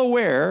are all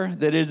aware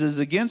that it is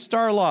against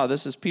our law.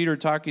 This is Peter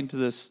talking to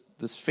this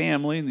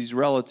family and these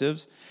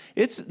relatives.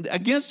 It's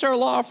against our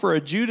law for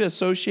a Jew to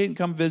associate and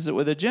come visit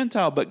with a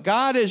Gentile. But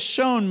God has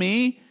shown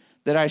me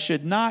that I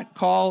should not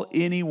call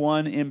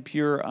anyone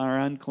impure or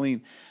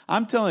unclean.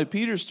 I'm telling you,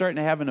 Peter's starting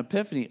to have an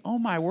epiphany. Oh,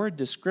 my word,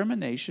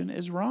 discrimination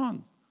is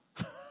wrong.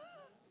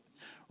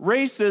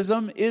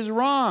 Racism is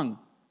wrong.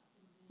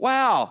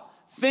 Wow,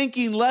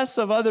 thinking less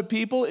of other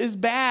people is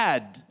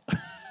bad.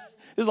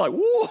 It's like,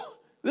 whoa.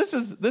 This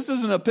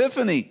is an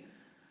epiphany.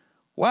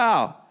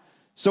 Wow.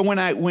 So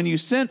when you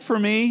sent for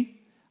me,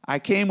 I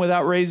came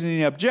without raising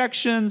any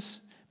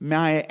objections. May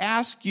I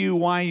ask you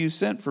why you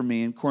sent for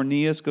me? And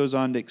Cornelius goes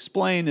on to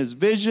explain his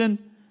vision.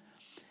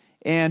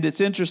 And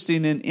it's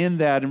interesting in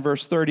that, in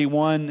verse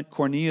 31,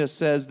 Cornelius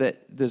says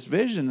that this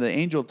vision, the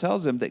angel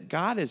tells him that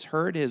God has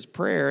heard his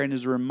prayer and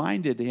has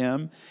reminded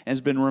him, and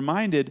has been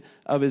reminded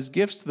of his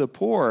gifts to the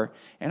poor.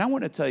 And I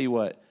want to tell you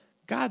what,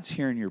 God's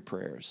hearing your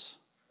prayers.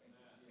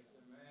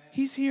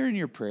 He's hearing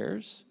your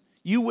prayers.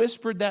 You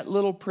whispered that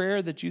little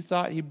prayer that you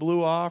thought he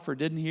blew off or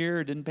didn't hear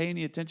or didn't pay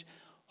any attention.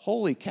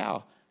 Holy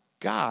cow,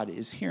 God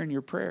is hearing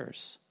your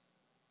prayers.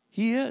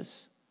 He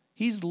is.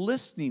 He's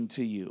listening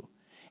to you.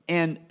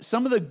 And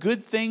some of the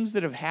good things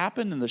that have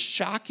happened and the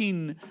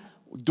shocking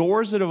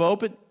doors that have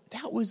opened,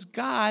 that was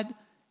God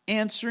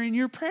answering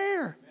your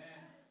prayer.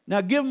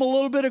 Now give him a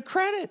little bit of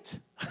credit.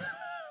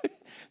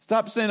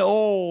 Stop saying,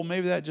 oh,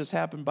 maybe that just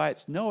happened by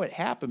itself. No, it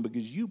happened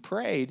because you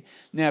prayed.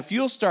 Now, if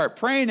you'll start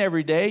praying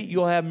every day,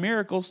 you'll have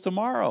miracles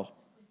tomorrow.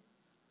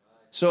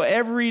 So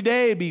every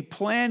day be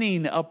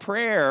planning a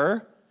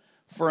prayer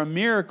for a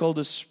miracle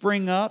to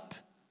spring up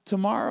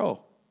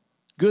tomorrow.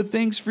 Good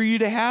things for you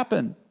to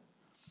happen.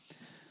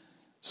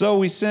 So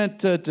we sent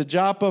to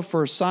Joppa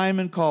for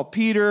Simon called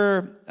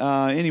Peter.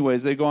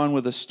 Anyways, they go on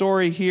with a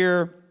story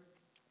here.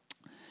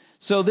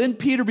 So then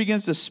Peter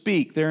begins to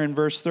speak there in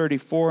verse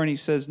 34, and he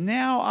says,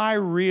 now I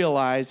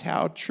realize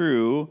how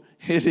true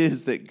it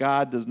is that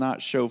God does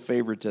not show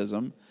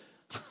favoritism.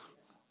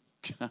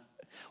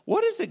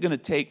 What is it going to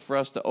take for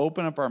us to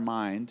open up our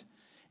mind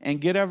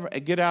and get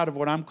out of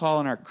what I'm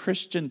calling our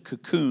Christian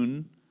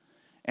cocoon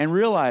and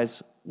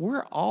realize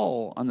we're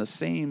all on the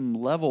same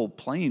level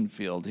playing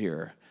field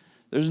here?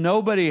 There's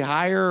nobody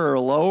higher or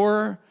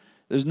lower.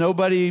 There's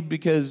nobody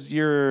because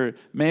you're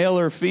male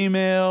or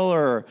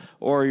female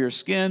or your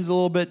skin's a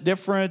little bit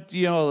different,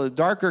 a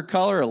darker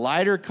color, a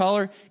lighter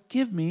color.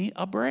 Give me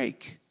a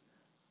break.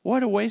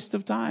 What a waste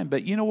of time.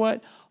 But you know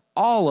what?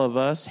 All of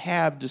us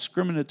have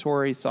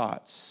discriminatory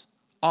thoughts.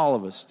 All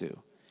of us do.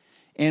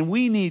 And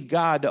we need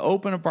God to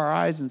open up our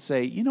eyes and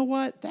say, you know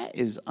what? That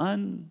is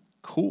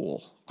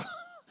uncool.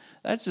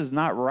 That's just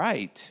not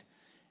right.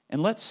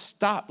 And let's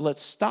stop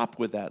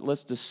with that.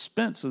 Let's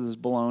dispense with this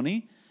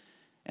baloney.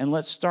 And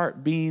let's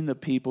start being the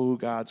people who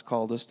God's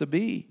called us to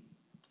be.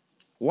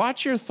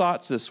 Watch your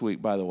thoughts this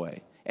week, by the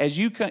way. As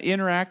you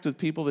interact with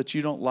people that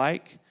you don't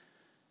like,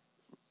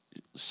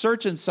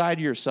 search inside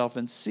yourself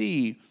and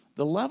see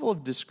the level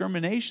of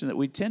discrimination that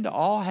we tend to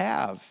all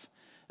have,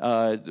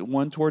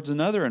 one towards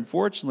another,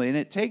 unfortunately. And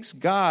it takes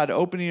God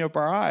opening up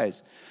our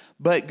eyes.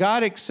 But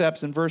God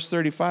accepts, in verse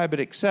 35,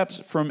 but accepts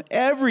from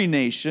every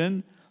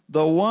nation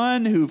the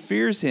one who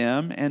fears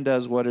him and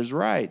does what is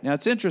right. Now,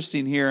 it's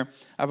interesting here.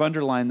 I've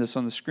underlined this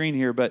on the screen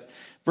here, but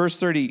verse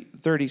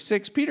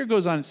 36, Peter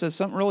goes on and says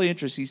something really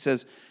interesting. He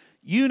says,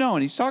 you know,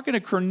 and he's talking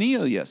to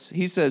Cornelius.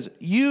 He says,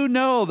 you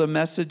know the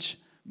message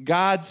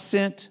God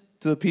sent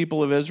to the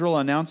people of Israel,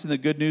 announcing the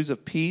good news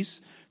of peace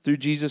through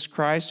Jesus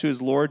Christ, who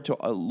is Lord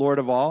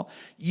of all.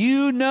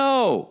 You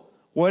know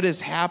what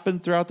has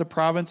happened throughout the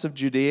province of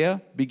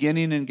Judea,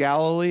 beginning in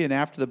Galilee and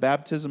after the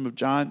baptism of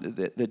John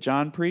that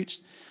John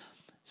preached.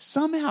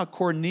 Somehow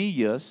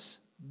Cornelius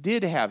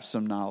did have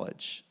some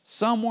knowledge,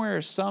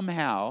 somewhere,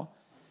 somehow.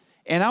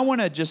 And I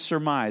want to just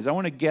surmise, I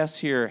want to guess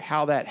here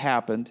how that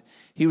happened.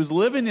 He was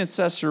living in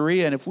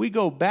Caesarea, and if we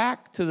go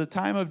back to the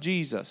time of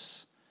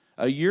Jesus,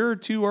 a year or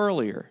two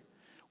earlier,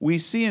 we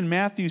see in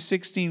Matthew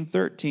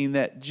 16:13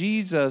 that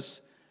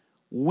Jesus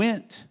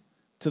went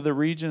to the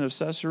region of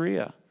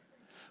Caesarea.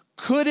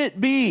 Could it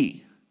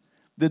be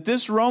that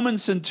this Roman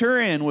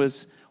centurion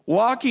was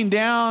walking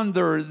down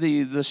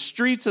the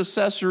streets of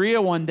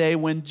Caesarea one day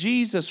when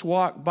Jesus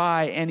walked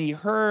by and he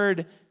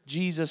heard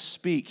Jesus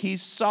speak? He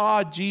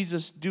saw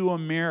Jesus do a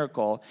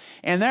miracle.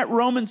 And that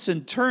Roman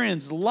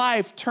centurion's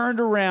life turned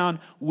around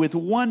with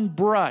one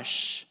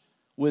brush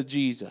with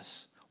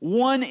Jesus.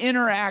 One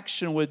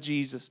interaction with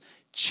Jesus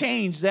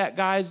changed that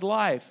guy's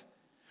life.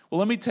 Well,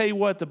 let me tell you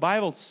what, the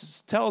Bible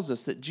tells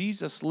us that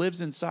Jesus lives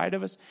inside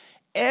of us.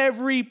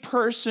 Every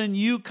person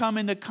you come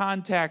into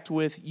contact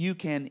with, you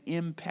can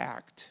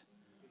impact.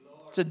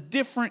 It's a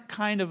different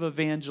kind of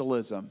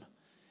evangelism.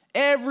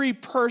 Every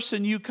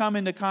person you come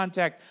into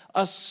contact,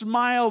 a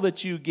smile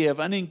that you give,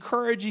 an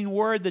encouraging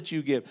word that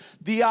you give,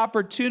 the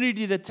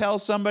opportunity to tell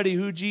somebody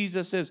who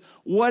Jesus is,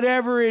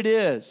 whatever it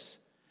is,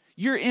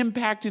 you're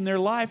impacting their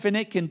life, and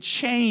it can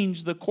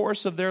change the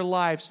course of their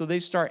life so they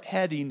start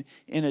heading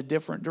in a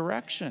different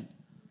direction.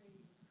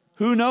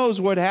 Who knows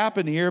what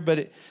happened here,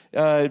 but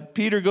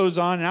Peter goes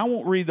on, and I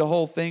won't read the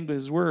whole thing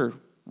because we're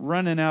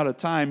running out of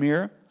time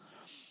here.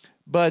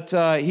 But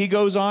he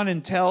goes on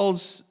and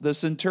tells the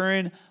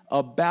centurion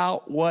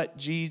about what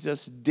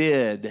Jesus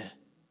did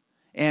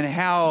and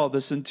how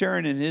the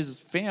centurion and his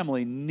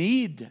family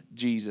need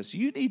Jesus.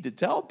 You need to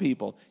tell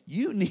people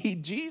you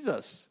need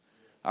Jesus,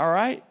 all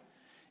right?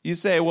 You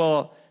say,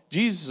 well,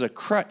 Jesus is a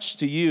crutch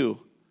to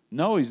you.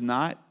 No, he's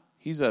not.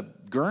 He's a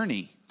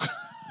gurney.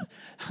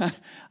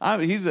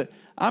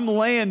 I'm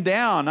laying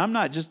down.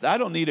 I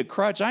don't need a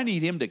crutch. I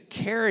need him to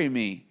carry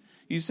me.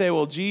 You say,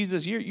 well,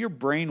 Jesus, you're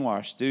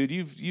brainwashed, dude.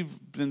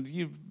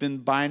 You've been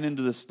buying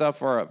into this stuff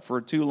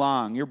for too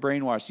long. You're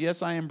brainwashed.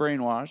 Yes, I am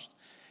brainwashed.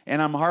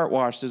 And I'm heart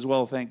washed as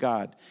well, thank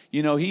God.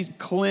 You know, he's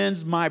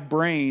cleansed my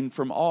brain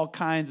from all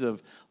kinds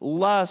of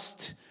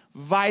lust,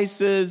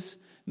 vices,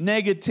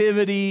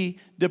 negativity,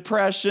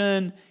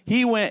 depression.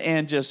 He went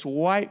and just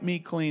wiped me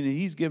clean, and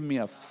he's given me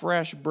a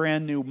fresh,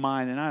 brand new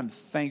mind, and I'm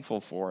thankful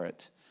for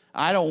it.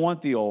 I don't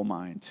want the old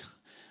mind.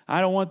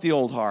 I don't want the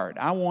old heart.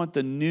 I want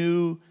the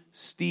new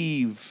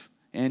Steve,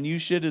 and you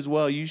should as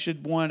well. You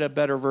should want a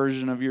better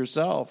version of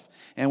yourself.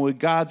 And with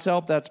God's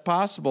help, that's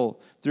possible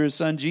through his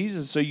son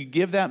Jesus. So you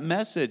give that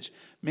message.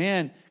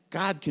 Man,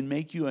 God can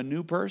make you a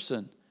new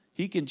person.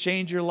 He can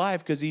change your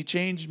life because he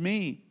changed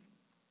me.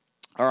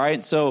 All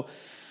right, so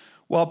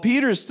while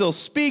Peter's still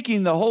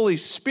speaking, the Holy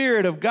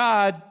Spirit of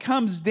God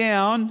comes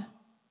down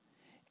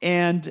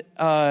and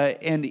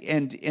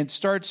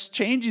starts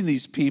changing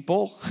these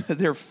people.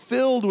 They're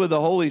filled with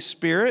the Holy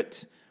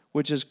Spirit,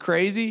 which is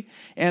crazy.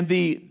 And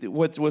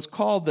what was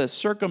called the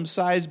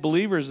circumcised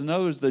believers, in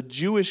other words, the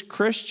Jewish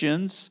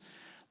Christians,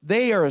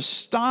 they are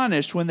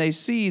astonished when they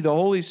see the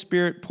Holy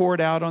Spirit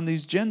poured out on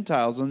these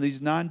Gentiles, on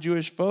these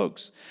non-Jewish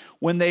folks.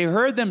 When they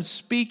heard them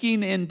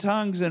speaking in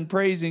tongues and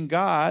praising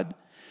God,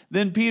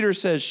 then Peter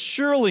says,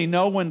 surely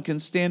no one can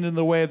stand in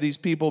the way of these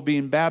people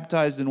being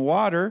baptized in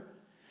water.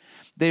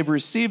 They've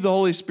received the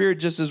Holy Spirit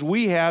just as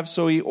we have,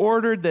 so he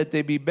ordered that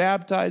they be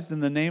baptized in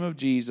the name of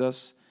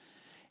Jesus.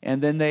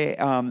 And then they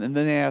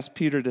asked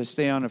Peter to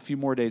stay on a few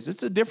more days.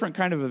 It's a different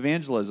kind of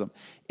evangelism.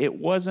 It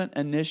wasn't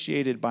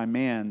initiated by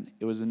man.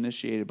 It was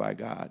initiated by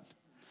God.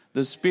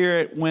 The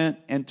Spirit went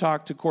and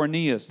talked to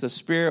Cornelius. The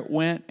Spirit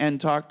went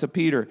and talked to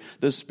Peter.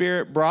 The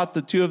Spirit brought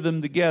the two of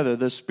them together.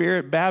 The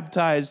Spirit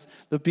baptized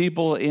the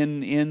people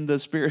in the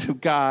Spirit of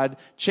God,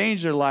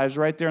 changed their lives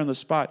right there on the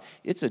spot.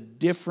 It's a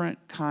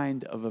different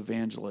kind of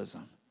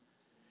evangelism.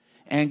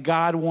 And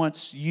God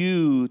wants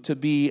you to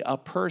be a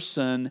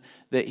person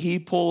that he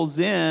pulls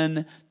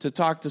in to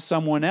talk to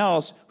someone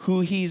else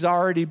who he's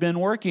already been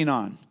working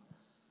on.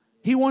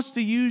 He wants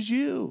to use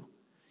you.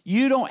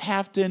 You don't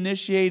have to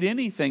initiate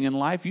anything in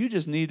life. You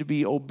just need to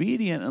be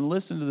obedient and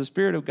listen to the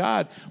Spirit of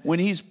God. When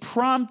he's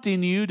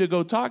prompting you to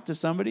go talk to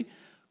somebody,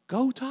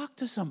 go talk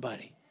to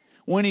somebody.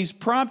 When he's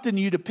prompting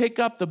you to pick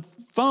up the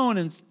phone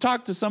and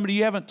talk to somebody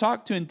you haven't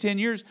talked to in 10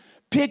 years,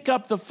 pick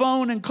up the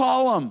phone and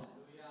call them.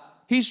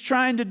 He's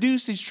trying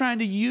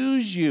to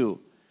use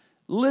you.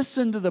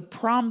 Listen to the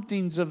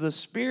promptings of the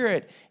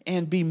Spirit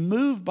and be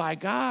moved by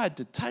God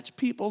to touch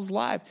people's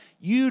lives.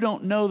 You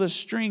don't know the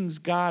strings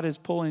God is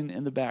pulling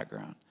in the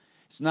background.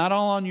 It's not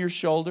all on your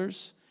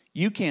shoulders.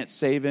 You can't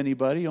save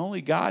anybody.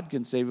 Only God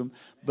can save them.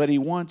 But he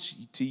wants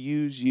to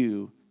use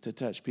you to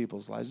touch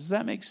people's lives. Does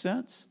that make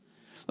sense?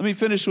 Let me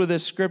finish with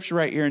this scripture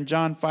right here in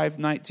John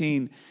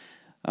 5:19.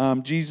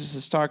 Jesus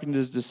is talking to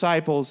his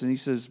disciples, and he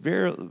says,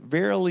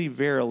 verily,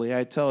 verily,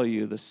 I tell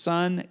you, the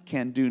Son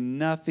can do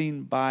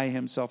nothing by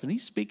himself. And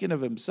he's speaking of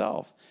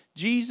himself.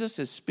 Jesus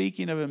is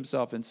speaking of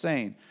himself and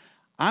saying,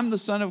 I'm the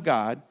Son of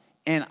God,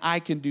 and I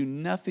can do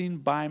nothing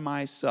by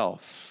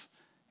myself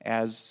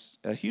as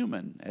a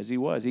human, as he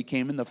was. He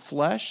came in the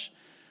flesh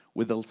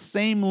with the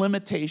same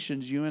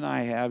limitations you and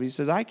I have. He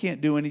says, I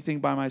can't do anything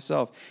by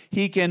myself.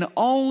 He can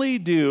only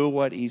do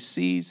what he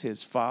sees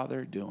his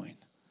Father doing.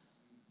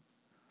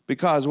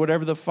 Because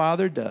whatever the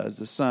Father does,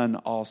 the Son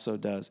also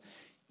does.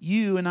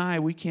 You and I,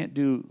 we can't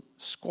do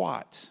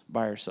squat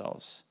by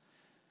ourselves.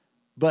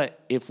 But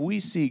if we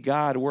see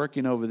God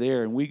working over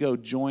there and we go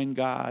join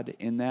God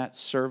in that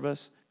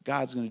service,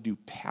 God's going to do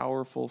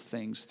powerful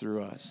things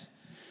through us.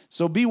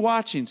 So be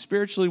watching,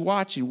 spiritually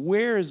watching.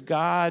 Where is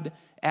God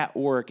at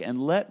work? And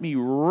let me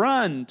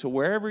run to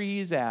wherever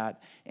he's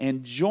at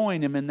and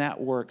join him in that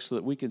work so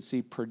that we can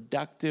see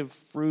productive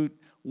fruit,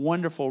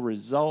 wonderful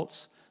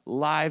results,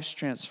 lives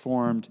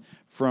transformed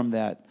from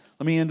that.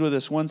 Let me end with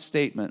this one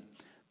statement.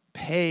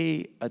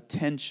 Pay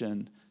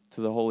attention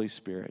to the Holy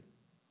Spirit.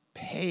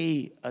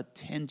 Pay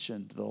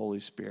attention to the Holy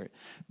Spirit.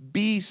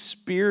 Be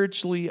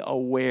spiritually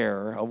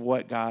aware of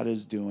what God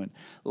is doing.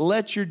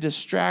 Let your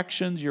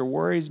distractions, your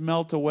worries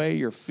melt away,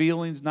 your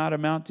feelings not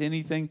amount to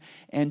anything,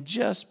 and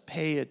just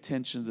pay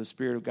attention to the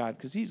Spirit of God,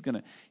 because He's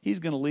gonna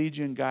lead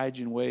you and guide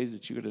you in ways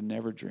that you would have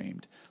never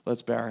dreamed.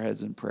 Let's bow our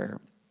heads in prayer.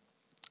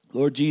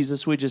 Lord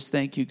Jesus, we just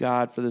thank you,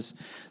 God, for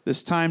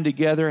this time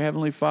together.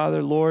 Heavenly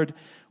Father, Lord,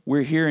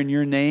 we're here in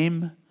your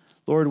name.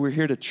 Lord, we're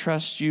here to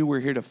trust you. We're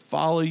here to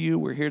follow you.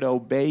 We're here to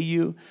obey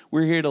you.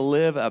 We're here to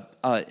live an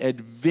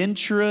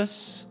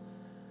adventurous,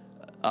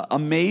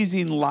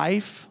 amazing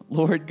life,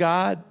 Lord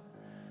God.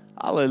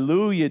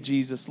 Hallelujah,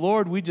 Jesus.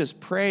 Lord, we just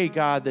pray,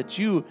 God, that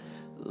you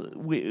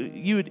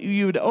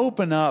would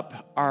open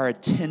up our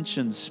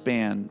attention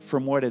span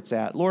from what it's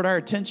at. Lord, our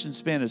attention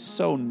span is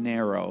so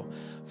narrow,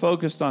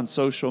 focused on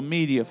social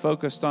media,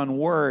 focused on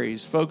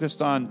worries,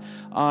 focused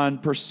on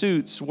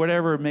pursuits,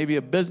 whatever, maybe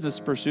a business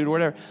pursuit or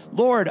whatever.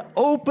 Lord,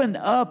 open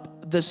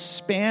up the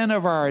span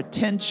of our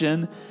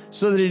attention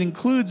so that it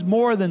includes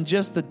more than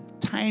just the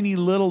tiny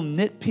little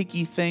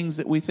nitpicky things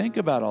that we think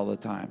about all the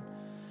time.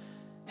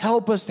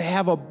 Help us to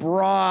have a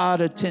broad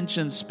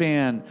attention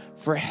span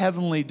for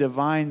heavenly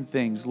divine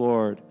things,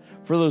 Lord,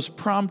 for those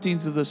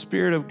promptings of the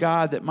Spirit of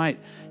God that might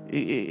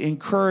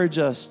encourage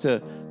us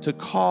to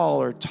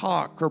call or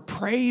talk or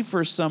pray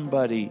for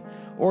somebody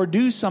or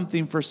do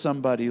something for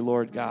somebody,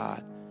 Lord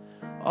God.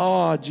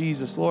 Oh,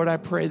 Jesus, Lord, I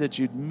pray that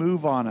you'd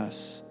move on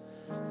us,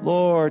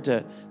 Lord,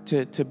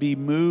 to be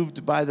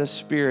moved by the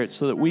Spirit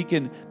so that we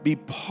can be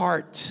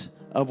part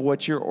of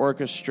what you're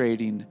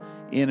orchestrating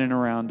in and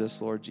around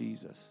us, Lord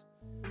Jesus.